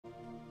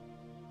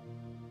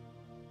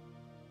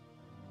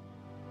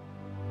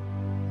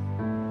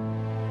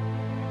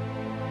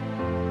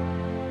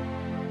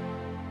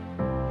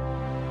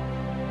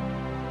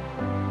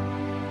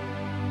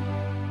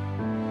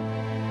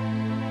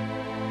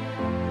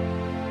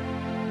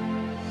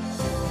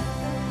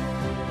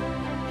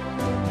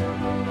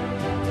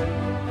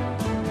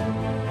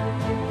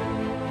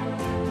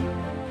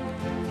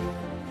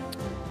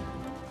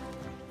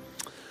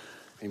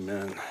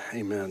Amen.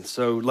 Amen.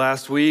 So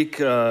last week,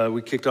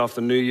 we kicked off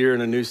the new year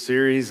in a new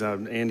series.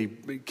 Andy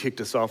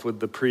kicked us off with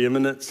the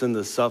preeminence and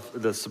the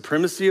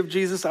supremacy of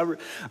Jesus. I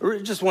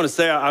just want to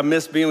say I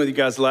missed being with you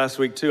guys last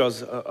week, too. I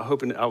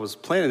was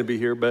planning to be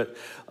here, but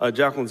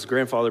Jacqueline's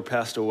grandfather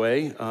passed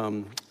away,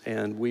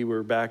 and we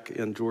were back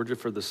in Georgia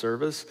for the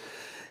service.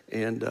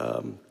 And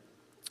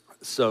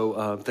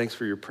so thanks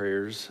for your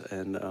prayers.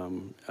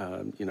 And,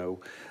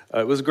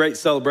 it was a great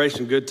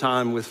celebration, good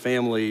time with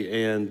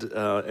family.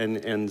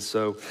 And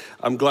so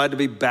I'm glad to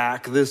be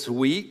back this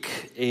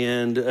week.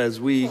 And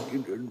as we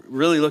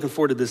really looking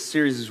forward to this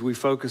series as we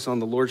focus on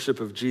the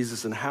Lordship of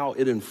Jesus and how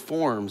it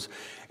informs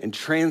and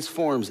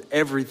transforms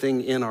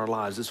everything in our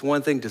lives. It's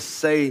one thing to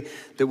say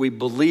that we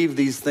believe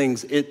these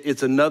things.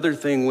 It's another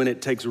thing when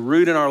it takes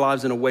root in our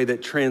lives in a way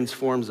that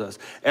transforms us.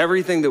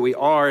 Everything that we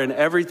are and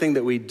everything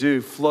that we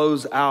do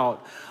flows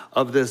out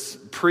of this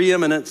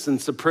preeminence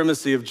and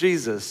supremacy of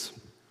Jesus.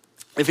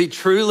 If he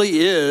truly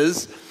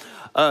is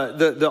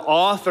the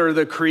author,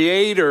 the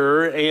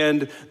creator,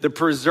 and the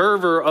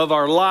preserver of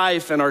our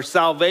life and our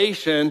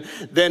salvation,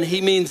 then he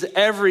means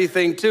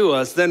everything to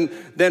us. Then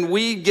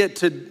we get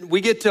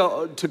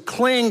to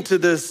cling to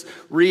this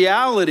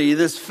reality,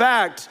 this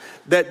fact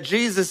that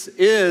Jesus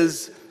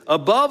is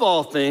above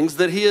all things,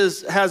 that he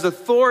has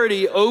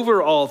authority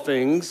over all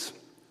things,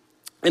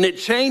 and it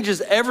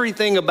changes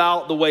everything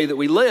about the way that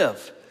we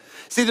live.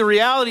 See, the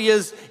reality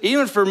is,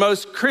 even for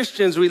most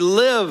Christians,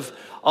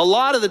 a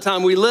lot of the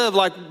time we live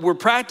like we're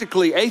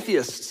practically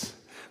atheists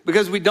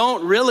because we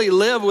don't really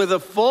live with a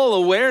full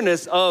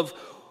awareness of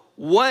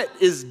what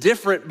is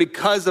different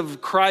because of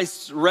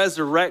Christ's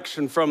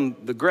resurrection from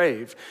the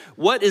grave.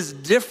 What is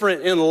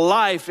different in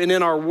life and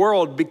in our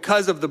world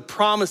because of the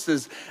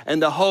promises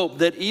and the hope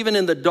that even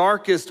in the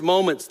darkest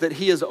moments that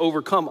he has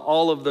overcome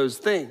all of those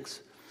things.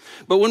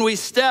 But when we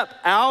step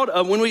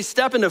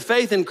into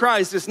faith in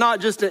Christ, it's not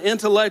just an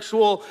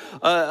intellectual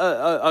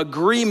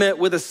agreement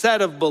with a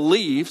set of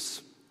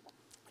beliefs.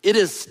 It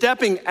is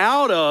stepping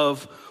out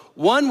of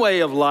one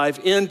way of life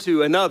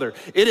into another.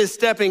 It is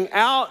stepping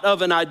out of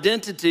one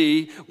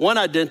identity,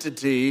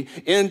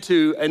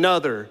 into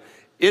another.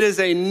 It is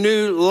a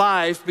new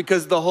life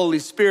because of the Holy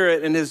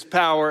Spirit and his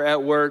power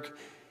at work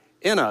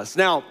in us.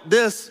 Now,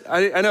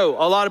 I know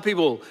a lot of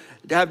people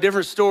have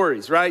different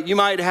stories, right? You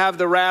might have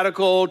the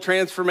radical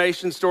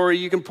transformation story.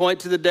 You can point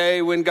to the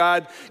day when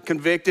God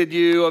convicted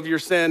you of your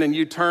sin and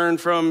you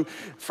turned from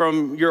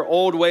your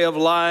old way of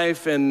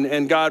life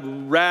and God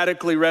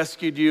radically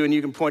rescued you, and you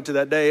can point to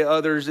that day.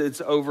 Others, it's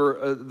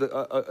over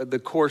the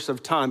course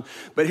of time.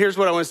 But here's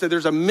what I want to say.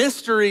 There's a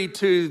mystery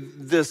to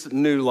this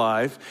new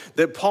life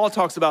that Paul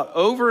talks about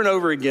over and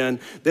over again,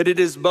 that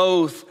it is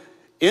both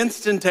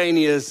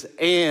instantaneous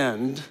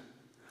and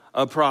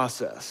a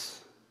process.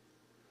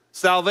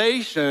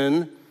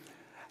 Salvation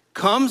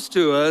comes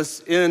to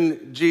us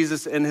in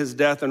Jesus and his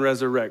death and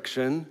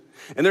resurrection.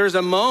 And there's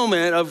a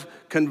moment of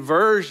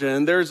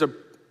conversion. There's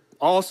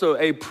also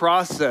a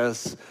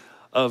process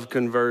of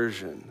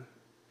conversion.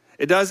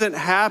 It doesn't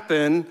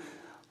happen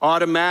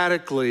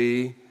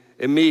automatically,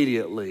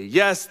 immediately.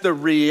 Yes, the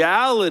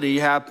reality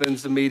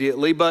happens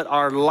immediately, but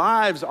our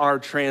lives are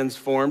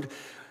transformed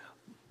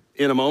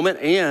in a moment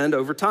and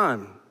over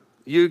time.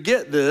 You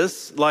get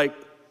this,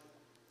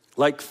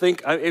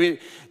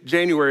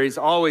 January is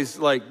always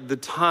like the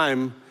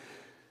time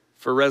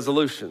for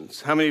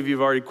resolutions. How many of you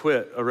have already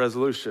quit a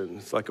resolution?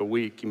 It's like a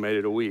week, you made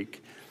it a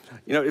week.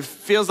 It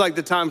feels like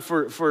the time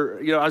for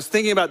I was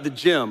thinking about the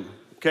gym,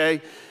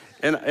 okay?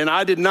 And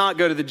I did not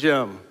go to the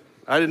gym.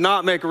 I did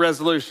not make a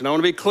resolution. I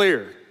want to be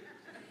clear.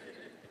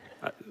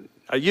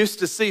 I used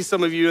to see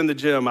some of you in the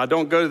gym. I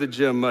don't go to the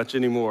gym much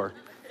anymore.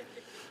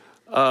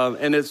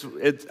 And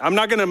I'm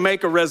not gonna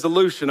make a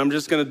resolution. I'm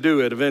just gonna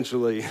do it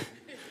eventually.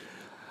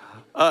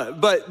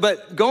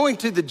 But going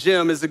to the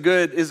gym is a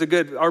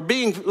good, or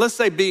let's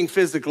say being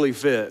physically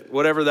fit,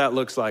 whatever that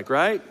looks like,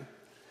 right?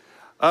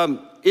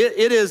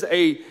 It is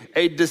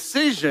a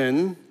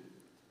decision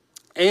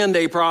and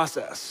a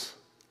process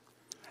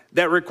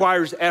that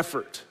requires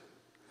effort,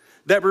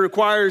 that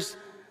requires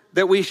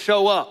that we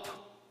show up.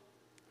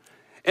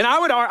 And I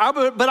would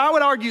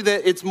argue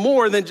that it's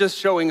more than just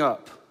showing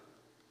up.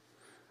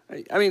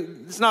 I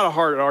mean, it's not a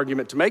hard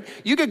argument to make.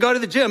 You could go to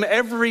the gym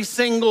every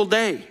single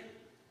day,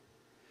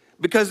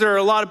 because there are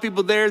a lot of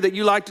people there that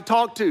you like to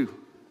talk to.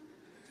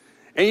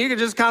 And you can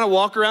just kind of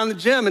walk around the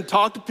gym and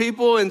talk to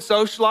people and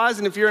socialize.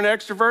 And if you're an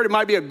extrovert, it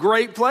might be a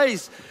great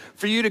place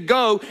for you to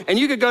go. And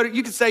you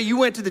could say you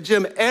went to the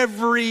gym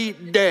every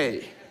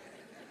day.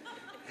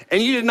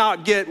 And you did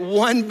not get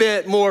one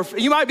bit more.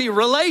 You might be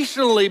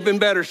relationally in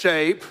better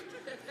shape,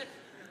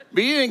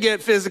 but you didn't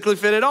get physically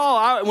fit at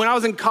all. When I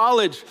was in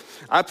college,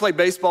 I played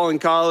baseball in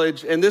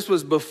college, and this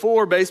was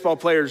before baseball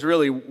players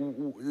really,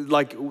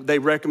 they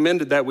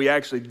recommended that we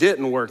actually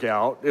didn't work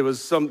out. It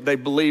was they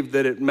believed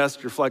that it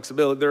messed your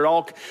flexibility. They're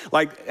all,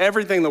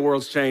 everything in the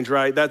world's changed,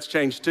 right? That's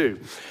changed too.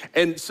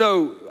 And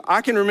so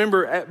I can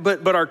remember,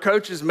 but our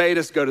coaches made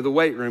us go to the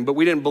weight room, but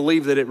we didn't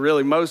believe that it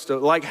really,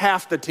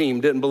 half the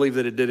team didn't believe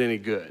that it did any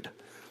good.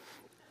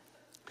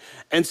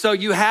 And so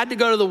you had to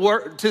go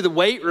to the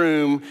weight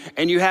room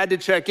and you had to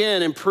check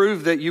in and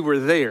prove that you were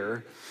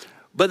there.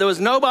 But there was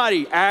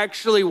nobody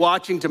actually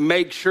watching to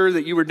make sure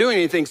that you were doing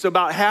anything. So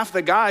about half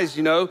the guys,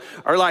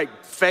 are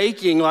like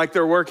faking like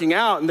they're working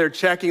out and they're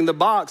checking the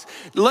box.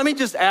 Let me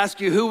just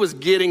ask you who was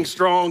getting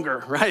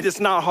stronger, right?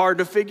 It's not hard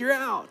to figure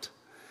out.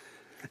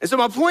 And so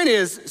my point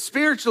is,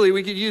 spiritually,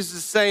 we could use the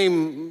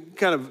same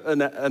kind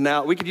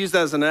of we could use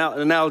that as an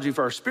analogy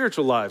for our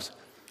spiritual lives.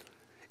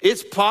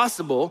 It's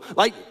possible,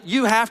 like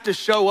you have to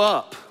show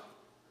up.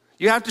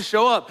 You have to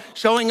show up.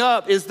 Showing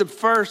up is the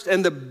first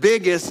and the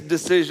biggest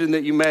decision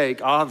that you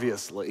make,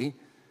 obviously.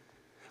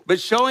 But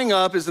showing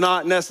up is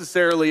not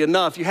necessarily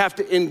enough. You have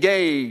to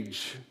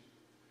engage,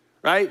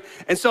 right?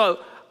 And so,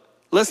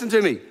 listen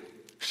to me.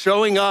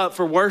 Showing up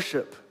for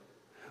worship,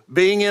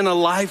 being in a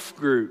life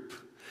group,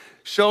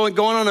 going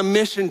on a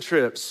mission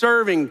trip,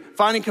 serving,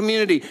 finding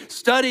community,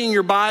 studying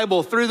your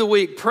Bible through the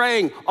week,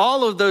 praying,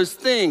 all of those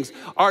things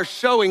are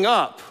showing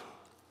up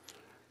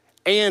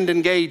and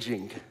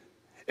engaging.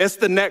 It's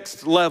the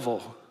next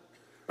level,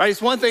 right?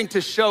 It's one thing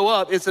to show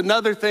up. It's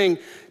another thing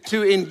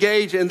to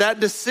engage, and that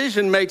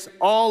decision makes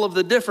all of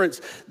the difference.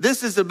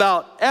 This is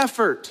about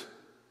effort.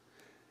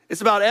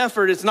 It's about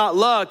effort. It's not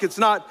luck.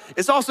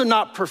 It's also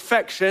not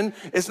perfection.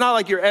 It's not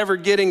like you're ever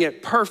getting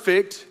it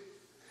perfect,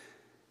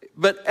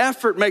 but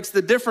effort makes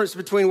the difference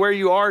between where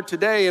you are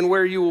today and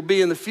where you will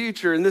be in the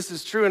future. And this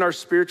is true in our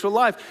spiritual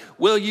life.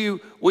 Will you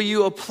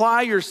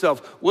apply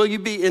yourself? Will you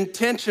be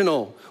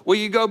intentional? Will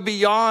you go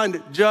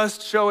beyond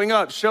just showing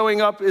up?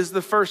 Showing up is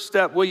the first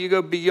step. Will you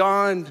go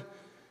beyond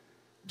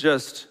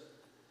just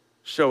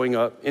showing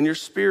up in your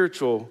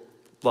spiritual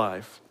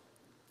life?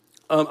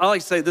 I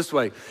like to say it this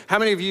way. How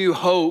many of you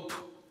hope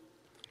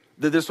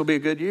that this will be a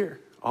good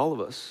year? All of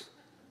us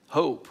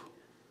hope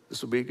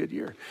this will be a good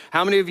year.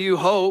 How many of you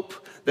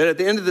hope that at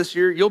the end of this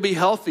year, you'll be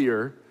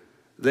healthier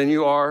than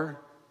you are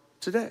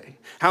today?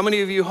 How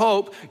many of you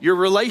hope your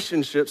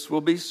relationships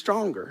will be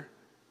stronger?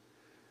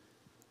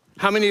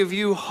 How many of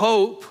you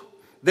hope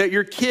that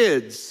your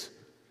kids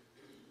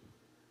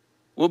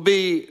will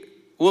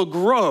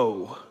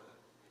grow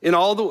in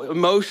all the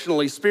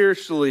emotionally,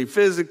 spiritually,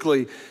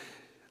 physically,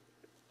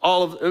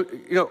 all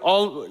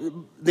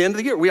the end of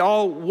the year? We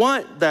all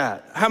want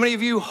that. How many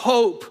of you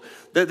hope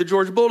that the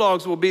Georgia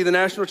Bulldogs will be the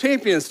national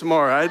champions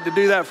tomorrow? I had to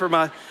do that for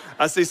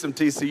I see some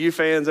TCU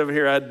fans over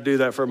here. I had to do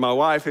that for my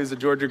wife, who's a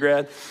Georgia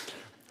grad.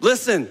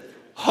 Listen,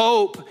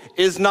 hope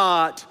is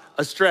not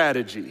a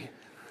strategy.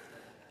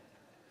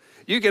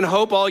 You can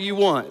hope all you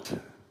want.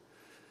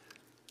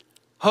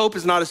 Hope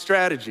is not a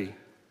strategy.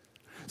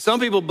 Some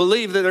people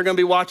believe that they're going to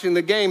be watching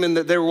the game and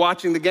that they're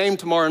watching the game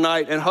tomorrow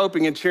night and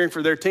hoping and cheering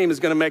for their team is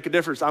going to make a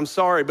difference. I'm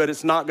sorry, but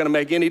it's not going to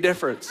make any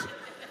difference.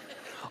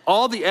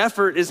 All the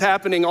effort is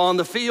happening on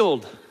the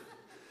field.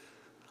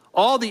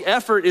 All the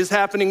effort is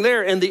happening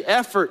there, and the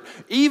effort,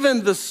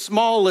 even the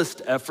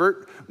smallest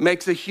effort,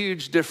 makes a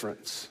huge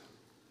difference.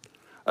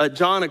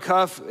 John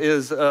Acuff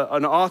is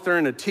an author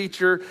and a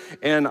teacher,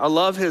 and I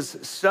love his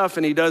stuff,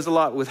 and he does a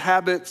lot with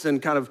habits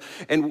and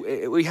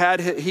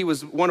he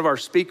was one of our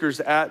speakers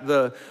at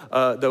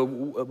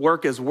the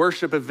Work as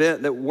Worship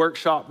event, that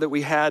workshop that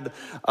we had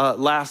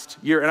last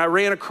year, and I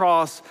ran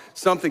across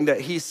something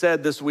that he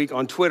said this week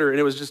on Twitter, and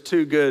it was just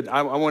too good.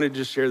 I wanted to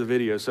just share the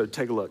video, so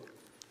take a look.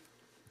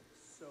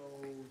 So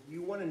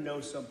you want to know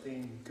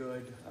something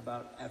good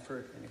about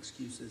effort and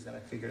excuses that I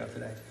figured out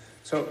today.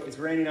 So it's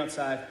raining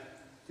outside.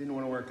 Didn't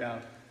want to work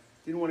out,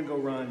 didn't want to go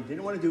run,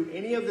 didn't want to do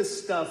any of the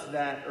stuff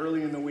that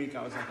early in the week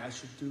I was like, I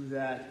should do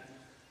that.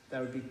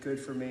 That would be good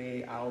for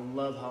me. I'll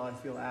love how I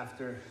feel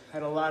after.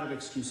 Had a lot of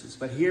excuses,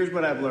 but here's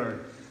what I've learned.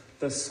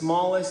 The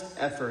smallest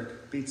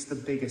effort beats the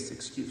biggest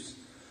excuse.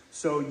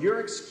 So your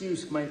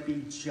excuse might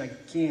be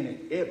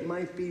gigantic. It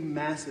might be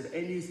massive.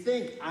 And you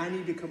think, I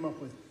need to come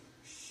up with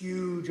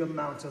huge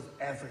amounts of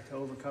effort to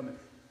overcome it.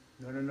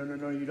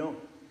 No, you don't.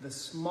 The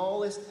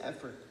smallest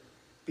effort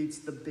beats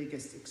the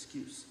biggest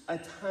excuse. A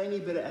tiny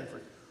bit of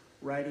effort.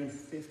 Writing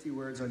 50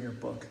 words on your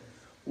book.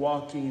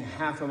 Walking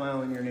half a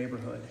mile in your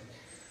neighborhood.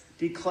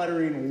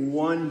 Decluttering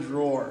one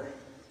drawer.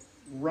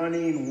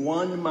 Running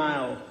 1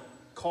 mile.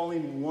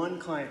 Calling one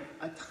client.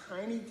 A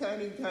tiny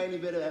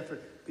bit of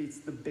effort beats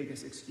the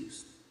biggest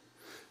excuse.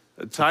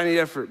 A tiny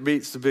effort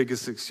beats the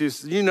biggest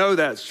excuse. You know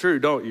that's true,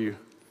 don't you?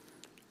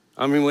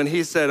 I mean, when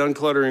he said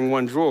uncluttering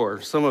one drawer,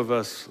 some of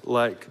us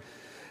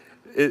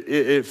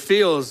it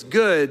feels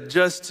good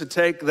just to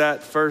take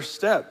that first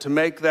step, to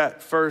make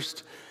that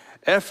first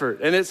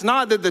effort. And it's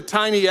not that the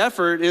tiny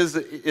effort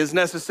is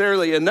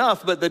necessarily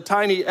enough, but the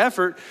tiny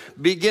effort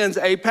begins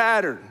a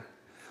pattern,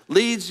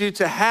 leads you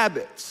to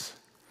habits.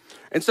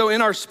 And so in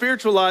our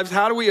spiritual lives,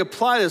 how do we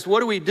apply this?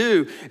 What do we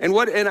do? And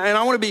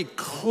I want to be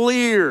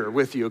clear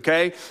with you,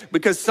 okay?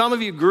 Because some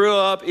of you grew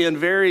up in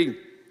very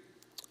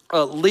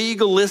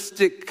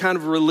legalistic kind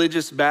of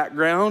religious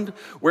background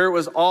where it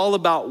was all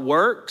about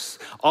works,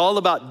 all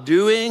about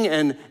doing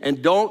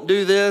and don't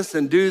do this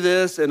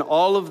and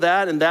all of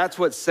that, and that's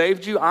what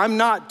saved you. I'm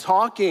not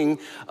talking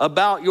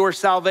about your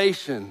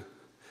salvation.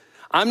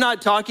 I'm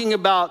not talking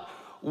about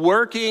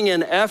working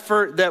an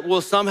effort that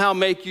will somehow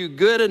make you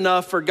good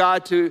enough for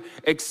God to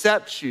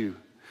accept you.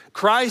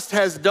 Christ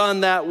has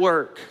done that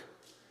work.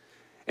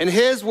 And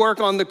his work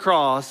on the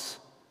cross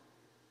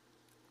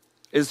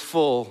is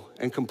full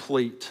and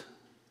complete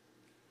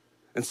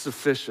and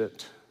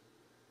sufficient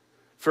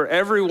for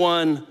every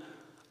one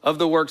of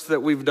the works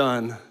that we've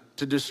done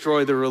to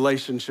destroy the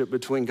relationship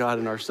between God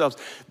and ourselves.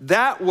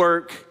 That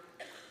work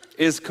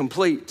is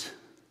complete.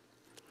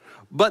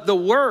 But the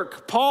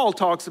work Paul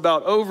talks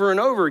about over and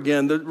over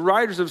again, the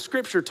writers of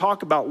Scripture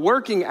talk about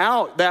working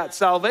out that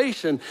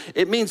salvation.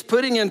 It means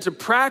putting into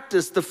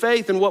practice the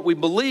faith in what we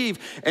believe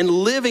and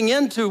living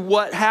into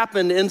what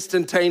happened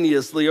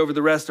instantaneously over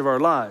the rest of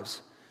our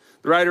lives.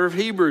 The writer of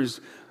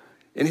Hebrews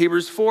in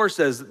Hebrews 4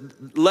 says,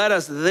 let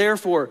us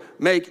therefore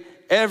make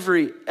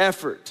every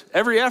effort to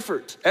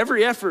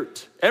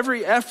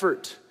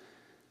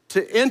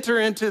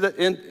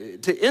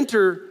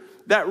enter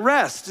that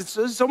rest. It's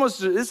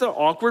an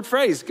awkward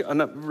phrase.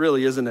 Not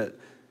really, isn't it?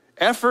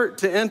 Effort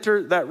to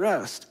enter that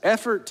rest.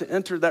 Effort to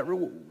enter that,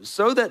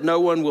 so that no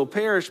one will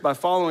perish by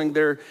following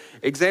their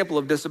example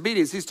of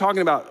disobedience. He's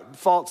talking about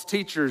false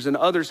teachers and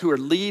others who are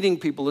leading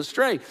people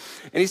astray.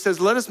 And he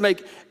says, let us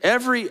make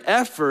every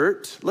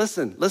effort,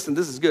 listen, this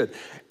is good.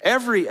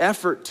 Every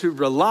effort to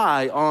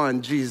rely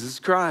on Jesus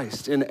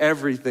Christ in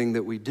everything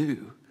that we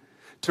do.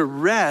 To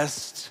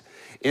rest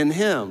in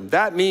him.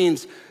 That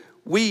means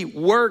we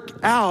work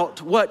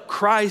out what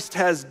Christ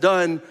has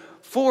done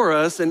for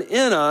us and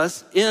in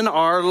us in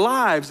our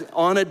lives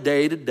on a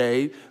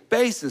day-to-day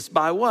basis.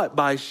 By what?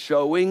 By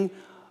showing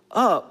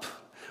up,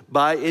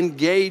 by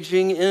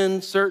engaging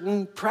in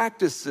certain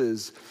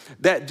practices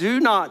that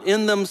do not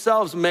in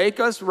themselves make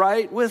us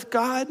right with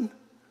God,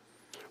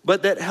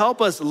 but that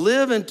help us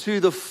live into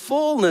the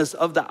fullness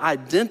of the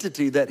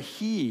identity that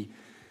he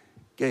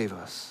gave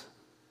us.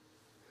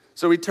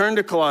 So we turn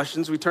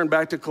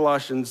back to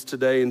Colossians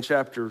today in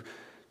chapter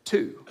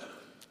 2.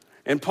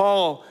 And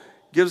Paul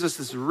gives us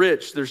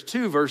there's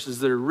two verses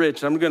that are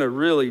rich. I'm gonna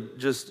really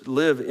just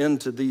live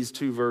into these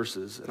two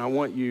verses. And I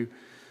want you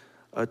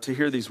to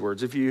hear these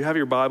words. If you have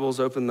your Bibles,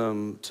 open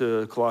them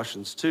to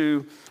Colossians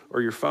 2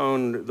 or your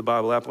phone, the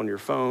Bible app on your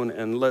phone,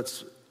 and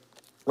let's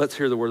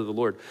hear the word of the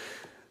Lord.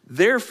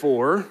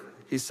 Therefore,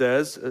 he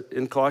says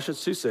in Colossians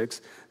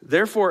 2:6,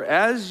 therefore,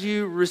 as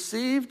you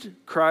received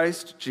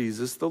Christ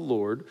Jesus the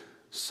Lord,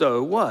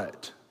 so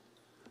what?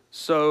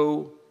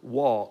 So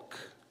walk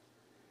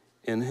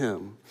in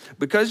him.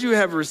 Because you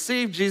have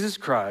received Jesus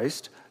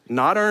Christ,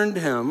 not earned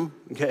him,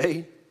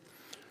 okay?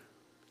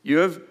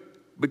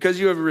 Because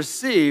you have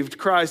received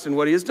Christ and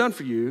what he has done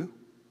for you,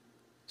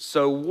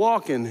 so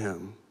walk in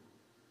him,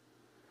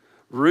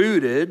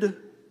 rooted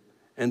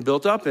and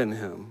built up in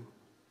him,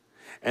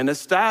 and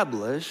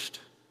established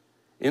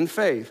in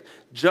faith,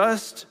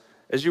 just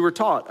as you were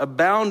taught,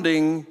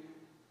 abounding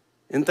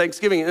in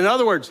thanksgiving. In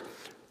other words,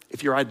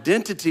 if your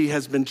identity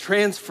has been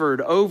transferred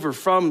over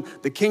from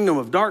the kingdom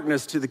of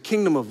darkness to the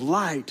kingdom of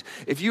light,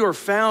 if you are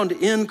found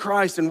in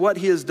Christ and what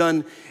he has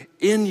done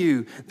in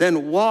you,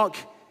 then walk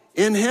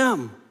in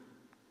him.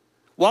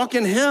 Walk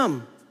in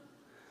him.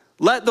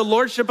 Let the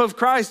lordship of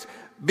Christ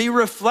be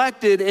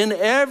reflected in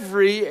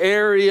every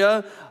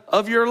area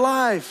of your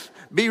life.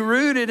 Be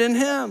rooted in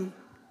him.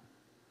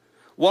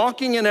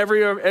 Walking in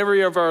every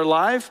area of our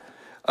life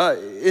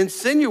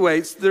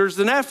insinuates there's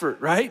an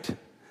effort, right?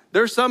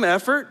 There's some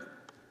effort.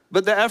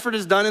 But the effort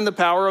is done in the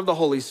power of the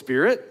Holy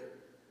Spirit.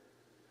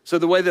 So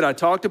the way that I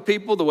talk to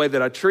people, the way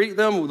that I treat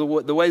them,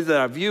 the ways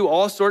that I view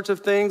all sorts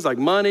of things like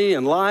money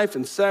and life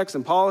and sex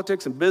and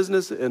politics and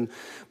business and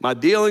my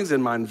dealings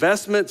and my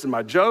investments and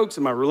my jokes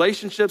and my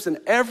relationships and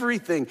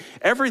everything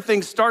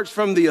starts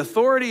from the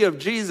authority of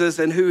Jesus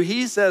and who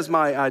he says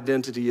my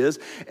identity is.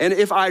 And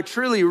if I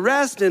truly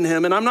rest in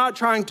him and I'm not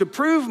trying to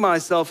prove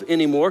myself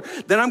anymore,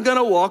 then I'm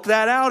gonna walk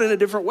that out in a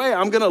different way.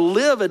 I'm gonna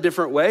live a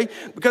different way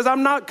because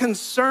I'm not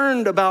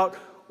concerned about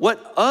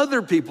what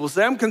other people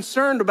say. I'm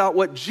concerned about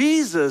what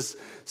Jesus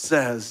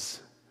says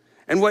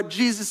and what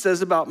Jesus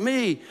says about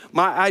me.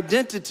 My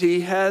identity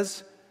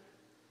has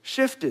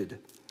shifted.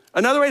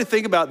 Another way to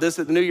think about this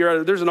at the New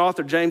Year, there's an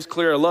author, James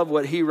Clear. I love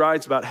what he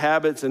writes about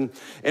habits. And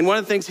one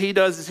of the things he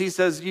does is he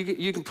says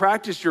you can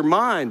practice your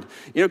mind,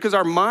 because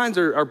our minds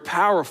are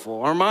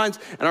powerful. Our minds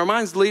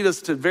lead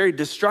us to very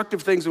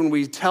destructive things when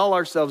we tell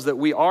ourselves that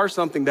we are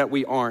something that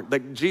we aren't.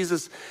 That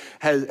Jesus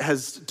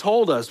has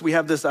told us we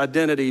have this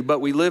identity, but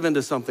we live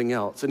into something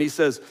else. And he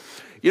says,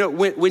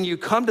 when you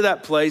come to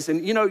that place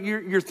and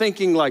you're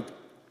thinking like,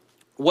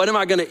 what am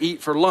I gonna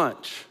eat for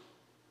lunch?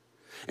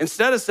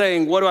 Instead of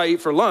saying, what do I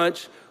eat for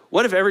lunch?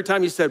 What if every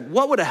time you said,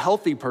 what would a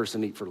healthy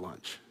person eat for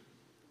lunch?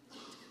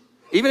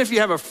 Even if you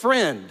have a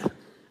friend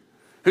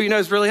who you know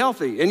is really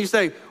healthy, and you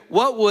say,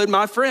 what would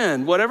my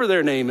friend, whatever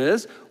their name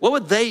is, what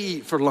would they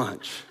eat for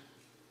lunch?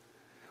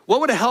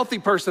 What would a healthy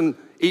person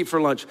eat for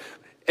lunch?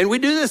 And we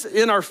do this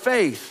in our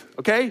faith,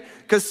 okay?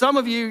 Because some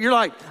of you, you're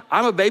like,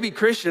 I'm a baby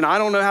Christian. I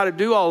don't know how to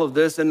do all of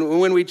this.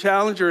 And when we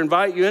challenge or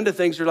invite you into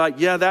things, you're like,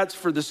 yeah, that's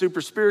for the super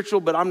spiritual,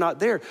 but I'm not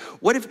there.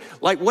 What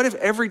if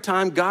every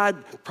time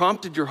God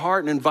prompted your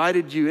heart and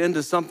invited you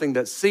into something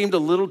that seemed a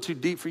little too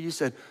deep for you, you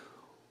said,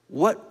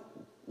 what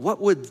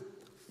would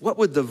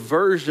the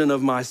version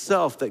of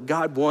myself that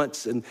God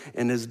wants and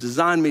has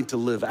designed me to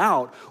live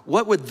out,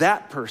 what would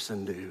that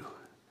person do?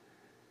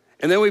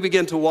 And then we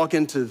begin to walk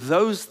into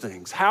those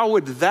things. How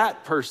would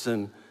that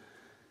person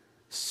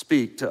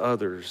speak to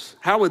others?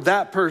 How would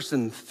that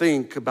person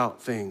think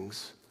about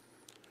things?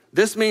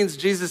 This means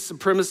Jesus'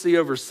 supremacy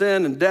over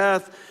sin and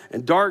death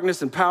and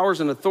darkness and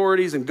powers and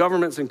authorities and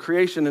governments and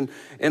creation.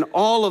 And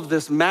all of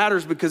this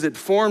matters because it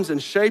forms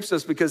and shapes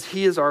us because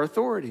he is our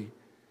authority.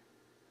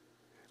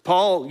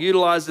 Paul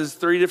utilizes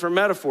 3 different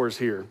metaphors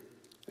here,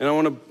 and I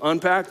want to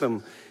unpack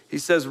them. He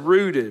says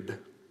rooted,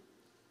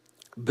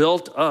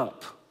 built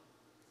up,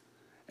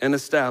 and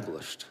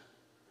established.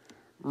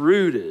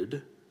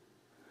 Rooted,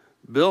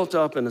 built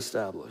up, and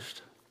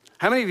established.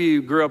 How many of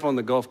you grew up on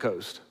the Gulf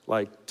Coast,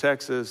 like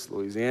Texas,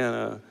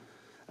 Louisiana,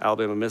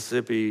 Alabama,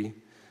 Mississippi,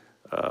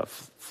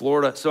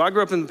 Florida? So I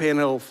grew up in the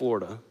Panhandle of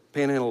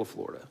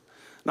Florida.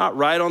 Not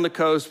right on the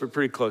coast, but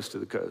pretty close to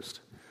the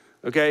coast.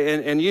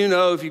 Okay, and you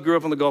know, if you grew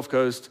up on the Gulf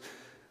Coast,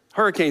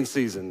 hurricane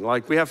season,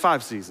 like we have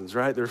 5 seasons,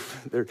 right?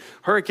 They're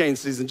hurricane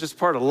season, just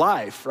part of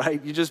life,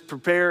 right? You just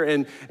prepare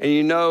and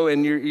you know,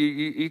 and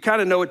you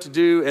kind of know what to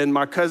do. And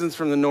my cousins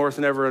from the north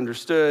never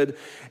understood.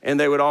 And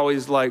they would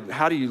always like,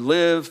 how do you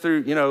live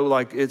through, you know,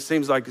 like it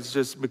seems like it's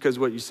just because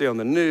what you see on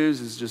the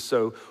news is just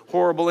so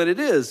horrible. And it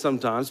is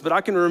sometimes, but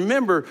I can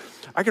remember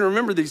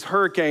these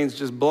hurricanes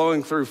just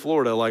blowing through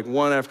Florida, like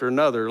one after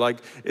another. Like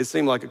it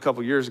seemed like a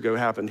couple years ago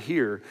happened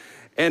here.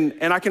 And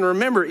I can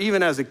remember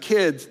even as a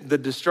kid, the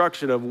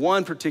destruction of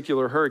one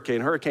particular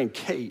hurricane. Hurricane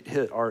Kate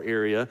hit our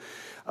area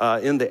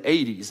in the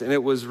 80s, and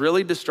it was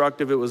really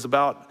destructive. It was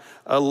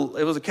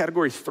a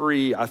category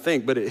 3, I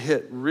think, but it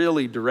hit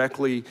really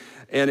directly.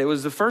 And it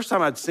was the first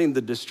time I'd seen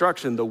the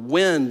destruction, the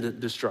wind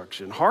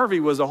destruction.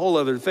 Harvey was a whole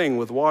other thing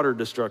with water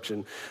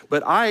destruction.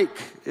 But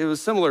Ike, it was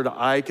similar to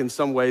Ike in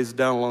some ways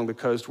down along the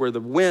coast where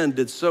the wind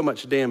did so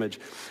much damage.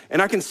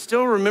 And I can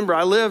still remember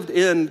I lived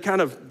in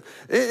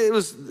it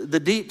was the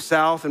deep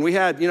south, and we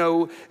had, you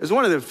know, it was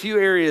one of the few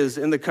areas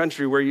in the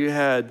country where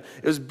it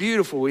was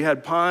beautiful. We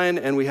had pine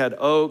and we had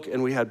oak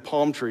and we had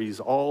palm trees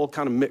all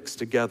kind of mixed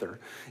together.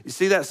 You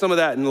see some of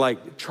that in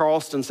like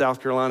Charleston, South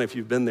Carolina, if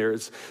you've been there.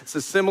 It's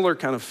a similar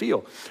kind of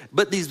feel.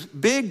 But these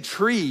big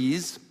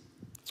trees,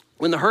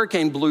 when the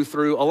hurricane blew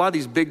through, a lot of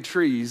these big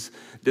trees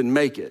didn't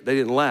make it. They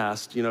didn't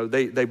last. You know,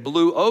 they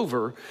blew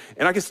over.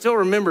 And I can still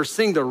remember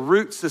seeing the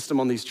root system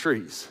on these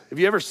trees. Have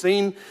you ever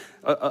seen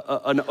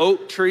an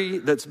oak tree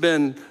that's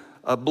been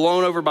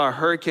blown over by a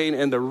hurricane?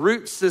 And the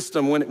root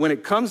system, when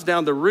it comes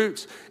down, the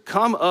roots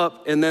come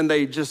up and then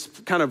they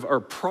just kind of are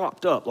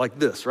propped up like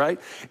this, right?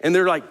 And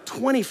they're like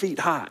 20 feet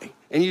high.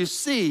 And you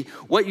see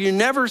what you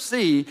never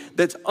see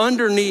that's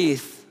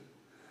underneath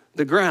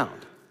the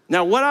ground.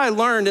 Now, what I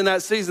learned in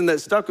that season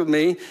that stuck with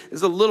me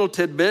is a little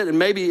tidbit, and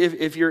maybe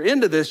if you're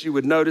into this, you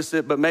would notice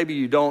it, but maybe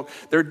you don't.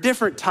 There are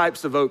different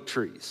types of oak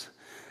trees.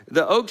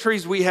 The oak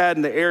trees we had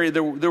in the area,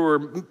 there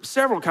were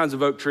several kinds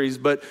of oak trees,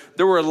 but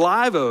there were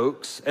live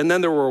oaks, and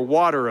then there were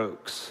water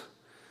oaks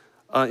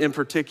in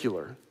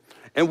particular.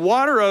 And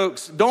water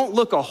oaks don't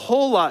look a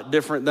whole lot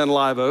different than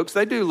live oaks.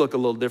 They do look a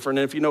little different,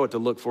 and if you know what to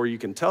look for, you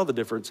can tell the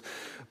difference.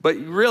 But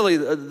really,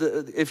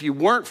 if you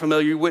weren't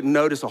familiar, you wouldn't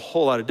notice a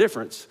whole lot of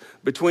difference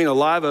between a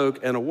live oak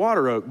and a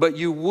water oak, but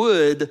you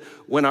would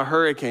when a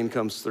hurricane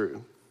comes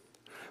through.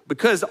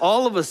 Because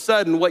all of a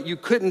sudden, what you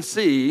couldn't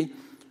see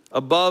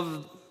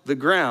above the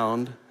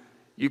ground,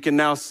 you can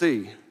now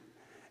see.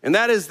 And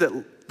that is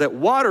that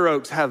water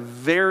oaks have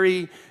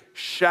very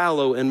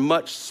shallow and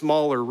much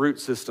smaller root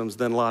systems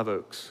than live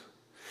oaks.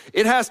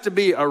 It has to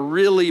be a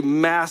really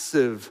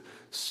massive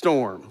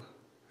storm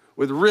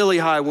with really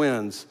high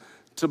winds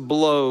to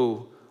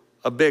blow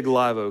a big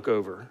live oak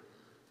over.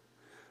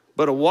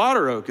 But a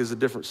water oak is a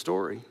different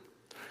story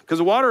because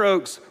a water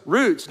oak's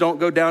roots don't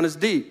go down as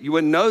deep. You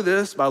wouldn't know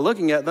this by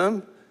looking at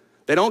them.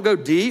 They don't go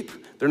deep.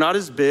 They're not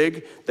as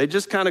big. They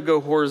just kind of go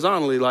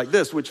horizontally like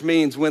this, which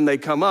means when they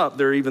come up,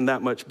 they're even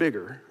that much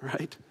bigger,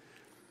 right?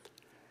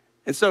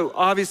 And so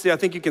obviously I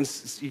think you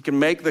can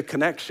make the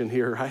connection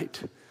here,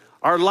 right?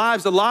 A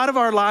lot of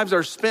our lives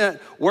are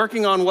spent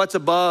working on what's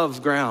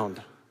above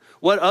ground,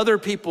 what other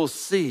people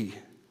see.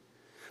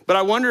 But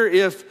I wonder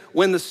if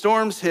when the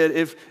storms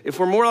hit, if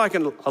we're more like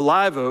a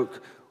live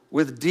oak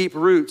with deep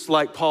roots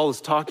like Paul is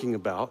talking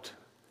about,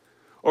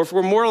 or if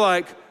we're more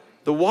like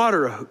the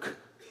water oak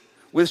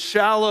with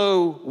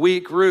shallow,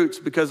 weak roots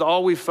because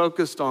all we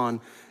focused on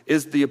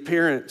is the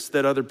appearance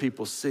that other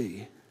people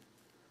see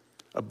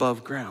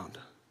above ground.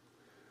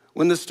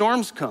 When the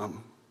storms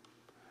come,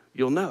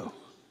 you'll know.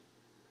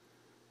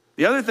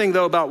 The other thing,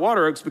 though, about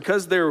water oaks,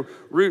 because their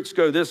roots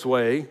go this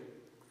way,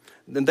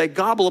 then they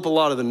gobble up a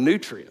lot of the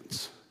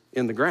nutrients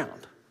in the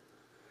ground.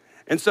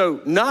 And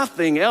so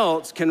nothing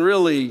else can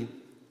really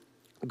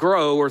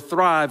grow or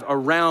thrive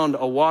around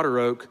a water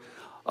oak,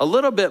 a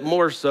little bit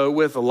more so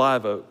with a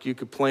live oak. You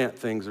could plant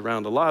things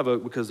around a live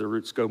oak because the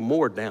roots go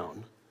more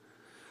down.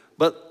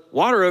 But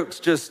water oaks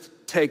just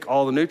take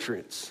all the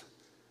nutrients.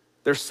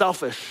 They're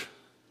selfish.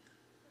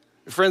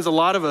 Friends, a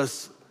lot of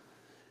us,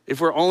 if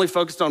we're only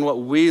focused on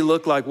what we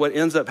look like, what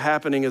ends up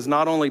happening is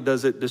not only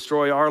does it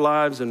destroy our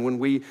lives, and when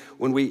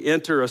we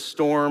enter a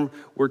storm,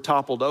 we're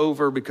toppled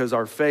over because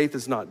our faith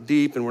is not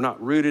deep and we're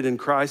not rooted in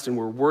Christ and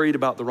we're worried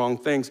about the wrong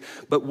things.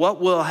 But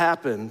what will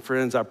happen,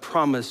 friends, I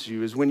promise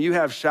you, is when you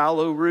have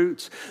shallow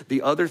roots,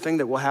 the other thing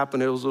that will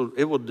happen is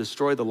it will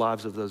destroy the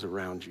lives of those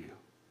around you.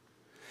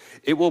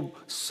 It will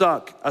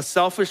suck, a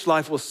selfish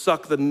life will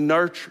suck the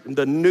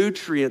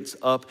nutrients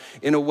up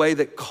in a way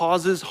that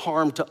causes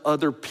harm to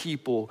other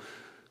people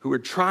who are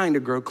trying to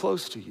grow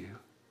close to you.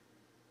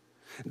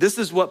 This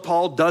is what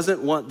Paul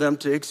doesn't want them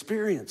to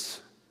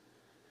experience.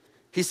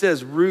 He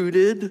says,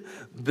 rooted,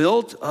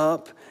 built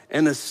up,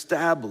 and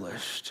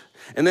established.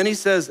 And then he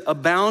says,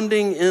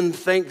 abounding in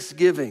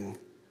thanksgiving.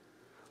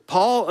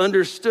 Paul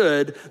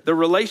understood the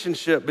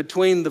relationship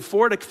between the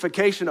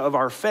fortification of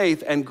our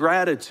faith and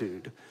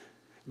gratitude.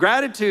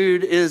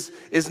 Gratitude is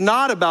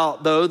not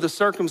about, though, the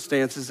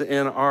circumstances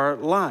in our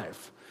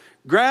life.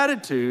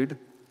 Gratitude,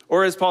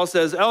 or as Paul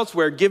says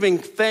elsewhere, giving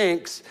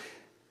thanks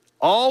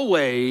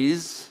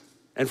always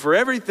and for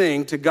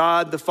everything to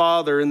God the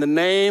Father in the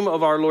name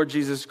of our Lord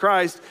Jesus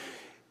Christ.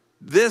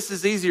 This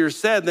is easier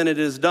said than it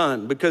is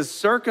done because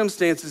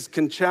circumstances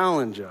can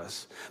challenge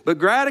us. But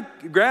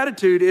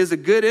gratitude is a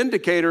good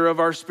indicator of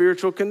our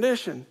spiritual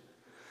condition.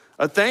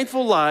 A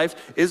thankful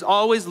life is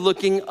always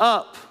looking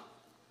up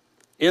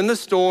in the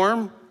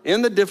storm,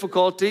 in the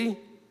difficulty,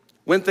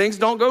 when things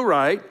don't go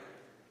right.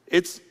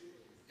 It's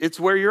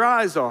where your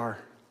eyes are.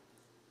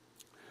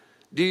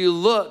 Do you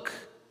look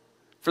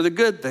for the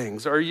good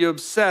things? Or are you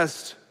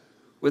obsessed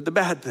with the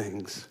bad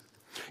things?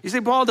 You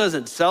see, Paul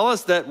doesn't tell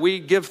us that we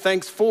give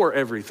thanks for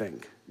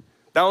everything.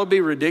 That would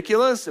be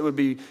ridiculous. It would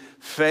be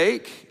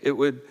fake. It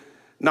would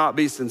not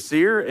be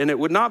sincere, and it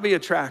would not be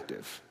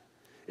attractive.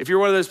 If you're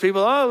one of those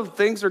people, oh,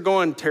 things are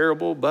going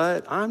terrible,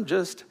 but I'm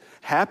just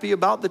happy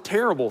about the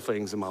terrible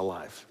things in my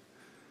life.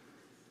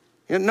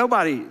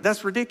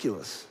 That's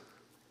ridiculous.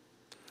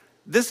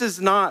 This is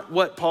not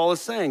what Paul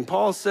is saying.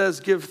 Paul says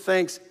give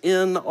thanks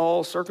in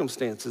all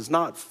circumstances,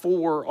 not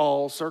for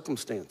all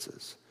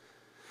circumstances.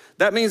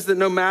 That means that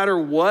no matter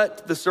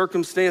what the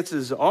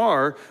circumstances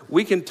are,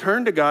 we can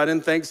turn to God in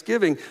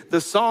thanksgiving.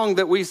 The song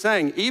that we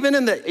sang, even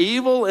in the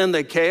evil and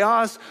the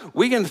chaos,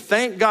 we can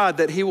thank God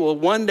that he will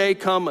one day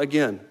come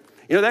again.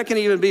 You know, that can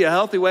even be a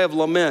healthy way of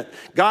lament.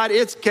 God,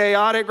 it's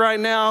chaotic right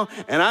now,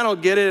 and I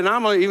don't get it, and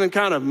I'm even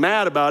kind of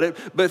mad about it,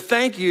 but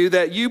thank you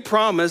that you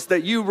promised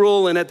that you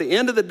rule, and at the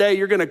end of the day,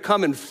 you're gonna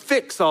come and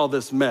fix all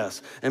this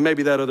mess. And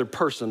maybe that other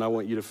person I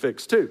want you to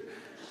fix too.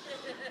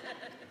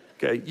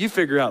 Okay, you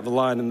figure out the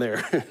line in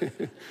there.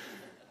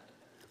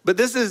 But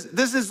this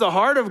is the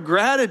heart of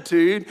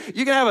gratitude.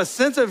 You can have a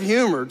sense of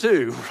humor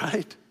too,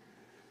 right?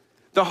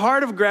 The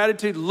heart of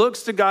gratitude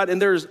looks to God,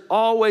 and there's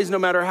always, no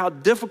matter how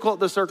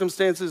difficult the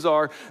circumstances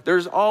are,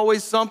 there's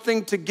always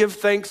something to give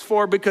thanks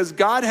for because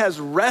God has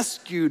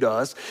rescued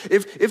us.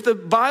 If the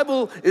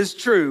Bible is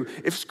true,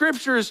 if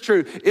Scripture is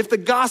true, if the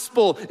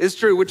gospel is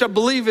true, which I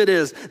believe it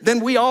is,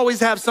 then we always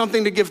have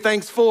something to give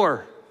thanks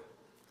for.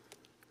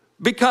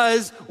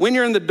 Because when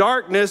you're in the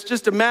darkness,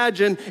 just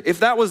imagine if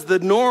that was the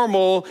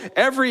normal,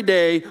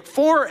 everyday,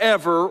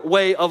 forever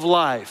way of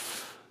life.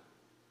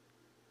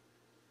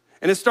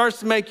 And it starts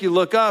to make you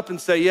look up and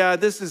say, yeah,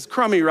 this is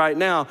crummy right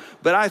now,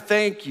 but I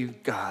thank you,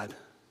 God,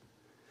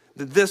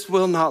 that this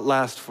will not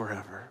last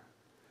forever.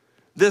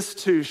 This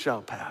too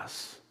shall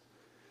pass.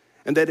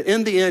 And that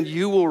in the end,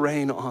 you will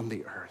reign on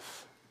the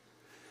earth.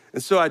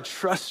 And so I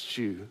trust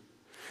you,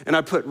 and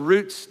I put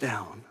roots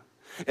down,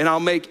 and I'll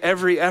make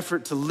every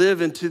effort to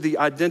live into the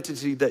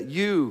identity that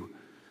you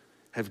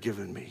have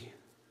given me.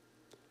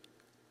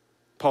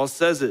 Paul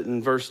says it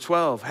in verse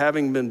 12,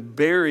 having been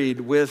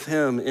buried with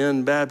him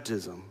in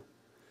baptism,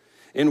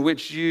 in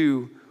which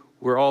you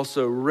were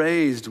also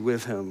raised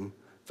with him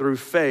through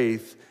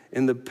faith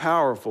in the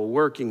powerful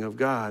working of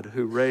God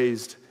who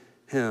raised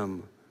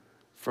him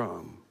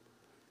from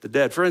the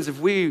dead. Friends, if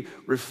we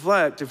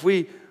reflect, if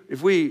we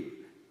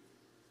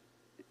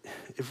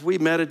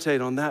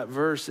meditate on that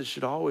verse, it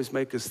should always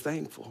make us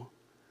thankful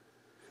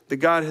that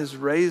God has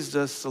raised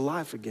us to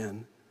life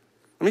again.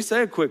 Let me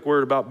say a quick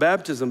word about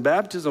baptism.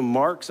 Baptism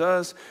marks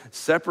us,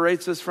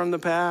 separates us from the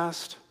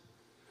past.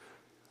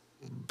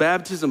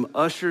 Baptism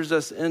ushers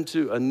us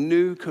into a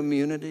new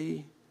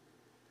community,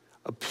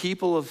 a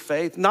people of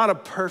faith, not a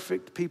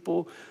perfect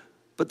people,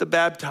 but the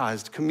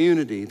baptized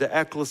community, the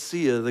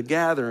ecclesia, the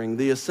gathering,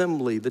 the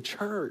assembly, the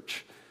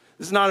church.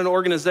 This is not an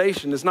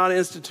organization. It's not an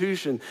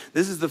institution.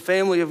 This is the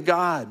family of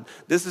God.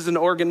 This is an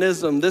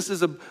organism. This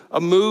is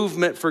a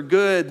movement for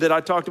good that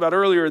I talked about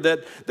earlier,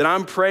 that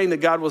I'm praying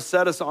that God will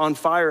set us on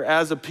fire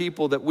as a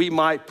people, that we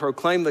might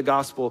proclaim the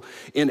gospel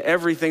in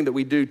everything that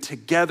we do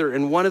together.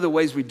 And one of the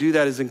ways we do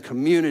that is in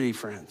community,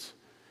 friends.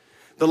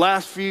 The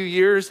last few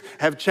years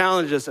have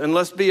challenged us, and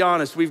let's be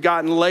honest, we've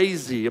gotten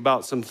lazy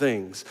about some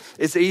things.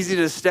 It's easy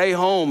to stay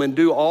home and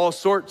do all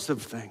sorts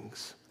of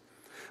things,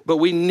 but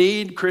we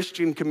need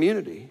Christian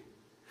community.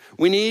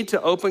 We need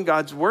to open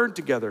God's word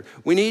together.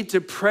 We need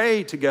to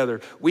pray together.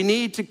 We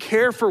need to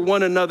care for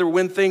one another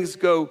when things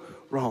go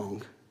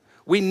wrong.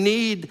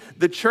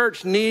 The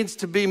church needs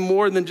to be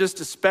more than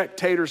just a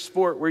spectator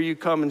sport where you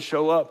come and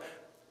show up.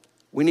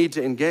 We need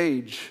to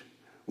engage.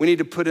 We need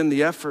to put in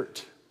the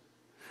effort.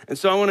 And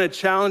so I want to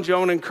challenge you, I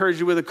want to encourage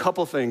you with a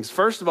couple things.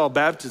 First of all,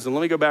 baptism.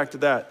 Let me go back to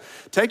that.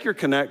 Take your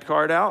Connect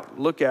card out,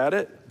 look at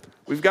it.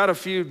 We've got a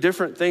few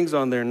different things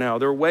on there now.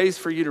 There are ways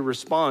for you to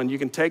respond. You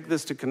can take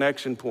this to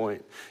Connection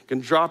Point. You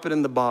can drop it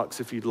in the box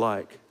if you'd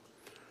like.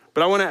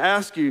 But I want to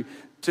ask you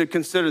to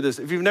consider this.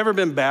 If you've never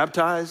been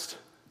baptized,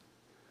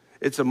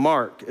 it's a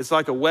mark. It's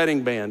like a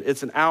wedding band.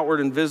 It's an outward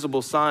and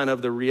visible sign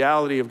of the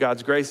reality of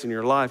God's grace in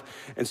your life.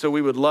 And so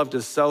we would love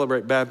to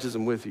celebrate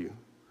baptism with you.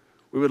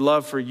 We would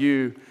love for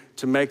you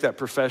to make that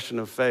profession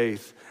of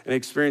faith and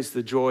experience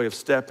the joy of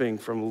stepping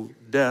from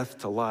death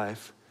to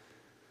life.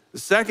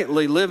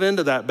 Secondly, live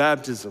into that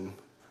baptism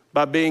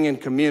by being in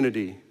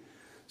community.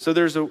 So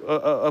there's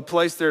a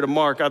place there to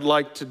mark. I'd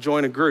like to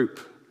join a group.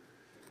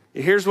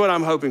 Here's what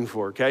I'm hoping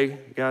for, okay,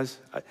 guys?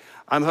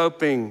 I'm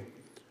hoping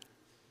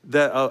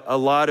that a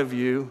lot of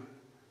you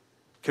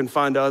can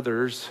find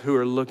others who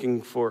are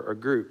looking for a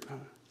group.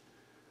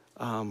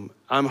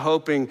 I'm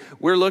hoping,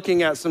 we're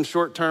looking at some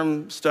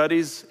short-term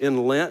studies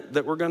in Lent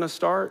that we're gonna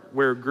start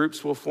where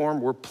groups will form.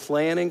 We're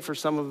planning for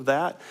some of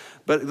that,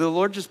 but the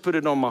Lord just put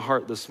it on my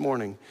heart this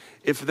morning.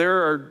 If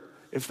there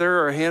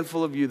are a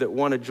handful of you that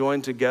wanna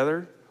join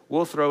together,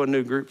 we'll throw a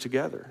new group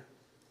together.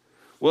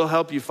 We'll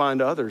help you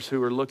find others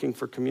who are looking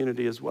for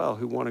community as well,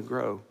 who wanna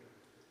grow.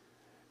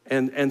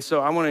 And so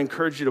I wanna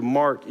encourage you to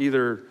mark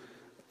either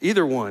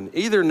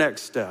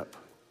next step.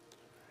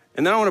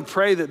 And then I want to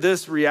pray that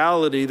this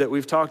reality that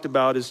we've talked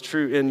about is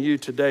true in you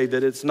today,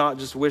 that it's not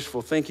just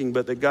wishful thinking,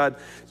 but that God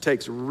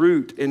takes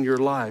root in your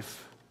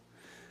life.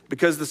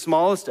 Because the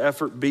smallest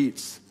effort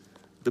beats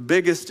the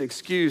biggest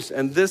excuse,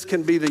 and this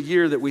can be the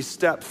year that we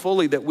step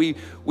fully, that we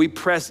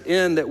press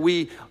in, that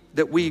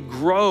we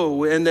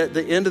grow, and that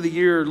the end of the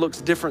year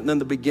looks different than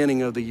the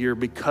beginning of the year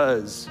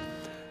because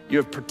you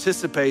have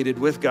participated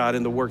with God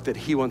in the work that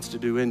He wants to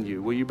do in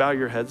you. Will you bow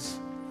your heads?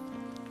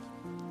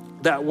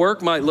 That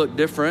work might look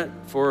different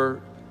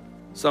for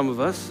some of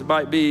us. It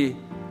might be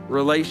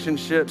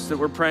relationships that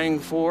we're praying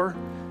for.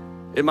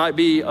 It might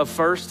be a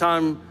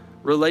first-time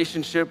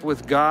relationship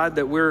with God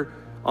that we're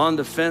on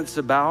the fence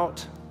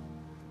about.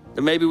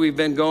 And maybe we've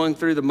been going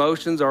through the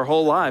motions our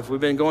whole life.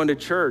 We've been going to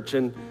church,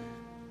 and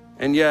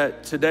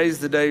yet today's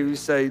the day we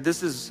say,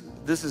 this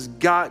has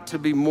got to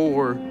be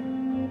more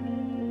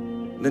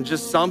than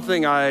just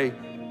something I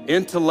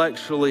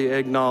intellectually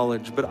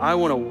acknowledge, but I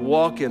want to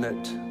walk in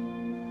it.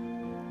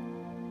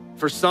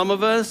 For some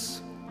of us,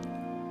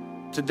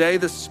 today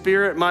the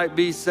Spirit might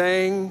be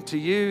saying to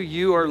you,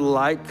 you are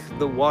like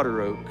the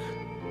water oak.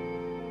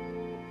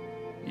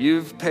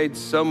 You've paid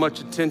so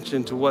much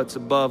attention to what's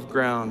above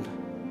ground.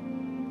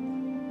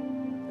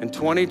 And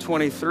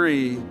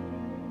 2023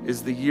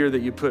 is the year that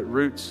you put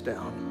roots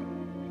down.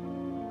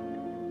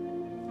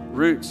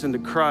 Roots into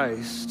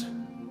Christ.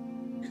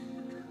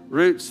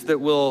 Roots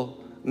that will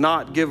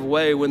not give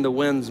way when the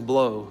winds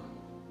blow.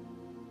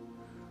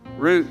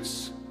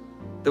 Roots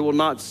that will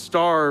not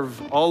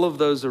starve all of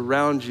those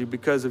around you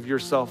because of your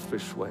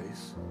selfish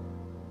ways.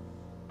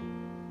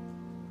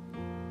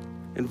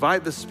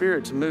 Invite the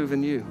Spirit to move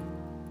in you.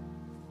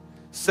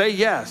 Say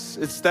yes,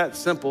 it's that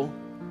simple.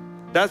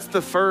 That's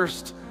the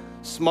first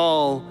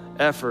small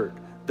effort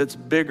that's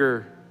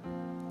bigger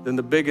than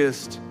the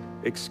biggest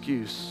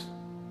excuse.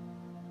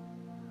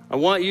 I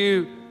want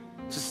you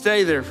to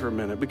stay there for a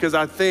minute because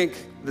I think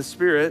the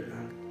Spirit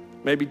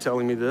may be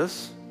telling me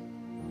this.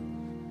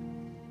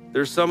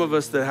 There's some of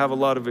us that have a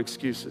lot of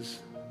excuses.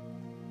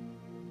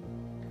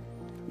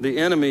 The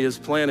enemy has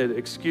planted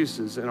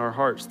excuses in our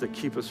hearts that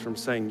keep us from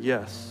saying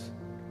yes.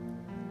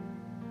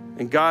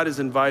 And God is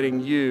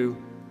inviting you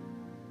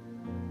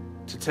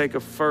to take a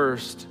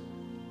first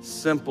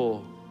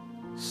simple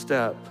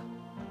step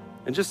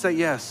and just say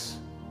yes.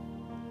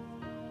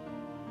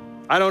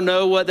 I don't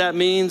know what that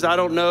means. I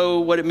don't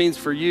know what it means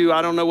for you.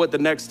 I don't know what the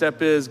next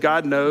step is.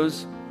 God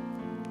knows.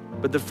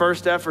 But the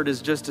first effort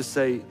is just to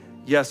say,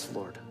 yes,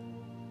 Lord.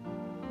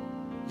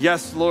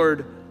 Yes,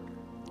 Lord,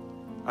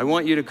 I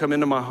want you to come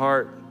into my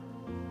heart.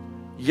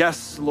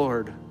 Yes,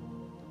 Lord,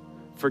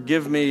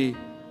 forgive me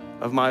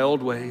of my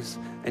old ways.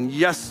 And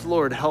yes,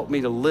 Lord, help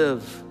me to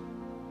live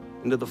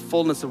into the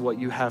fullness of what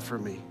you have for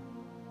me.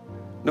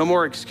 No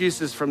more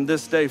excuses from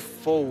this day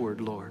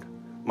forward, Lord.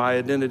 My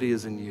identity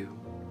is in you.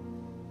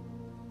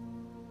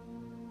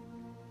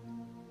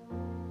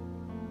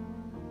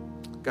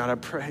 God, I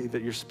pray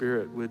that your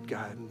Spirit would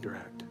guide and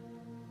direct.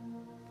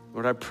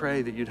 Lord, I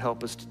pray that you'd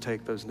help us to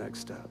take those next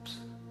steps,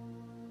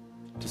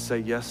 to say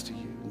yes to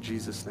you. In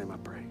Jesus' name I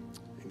pray.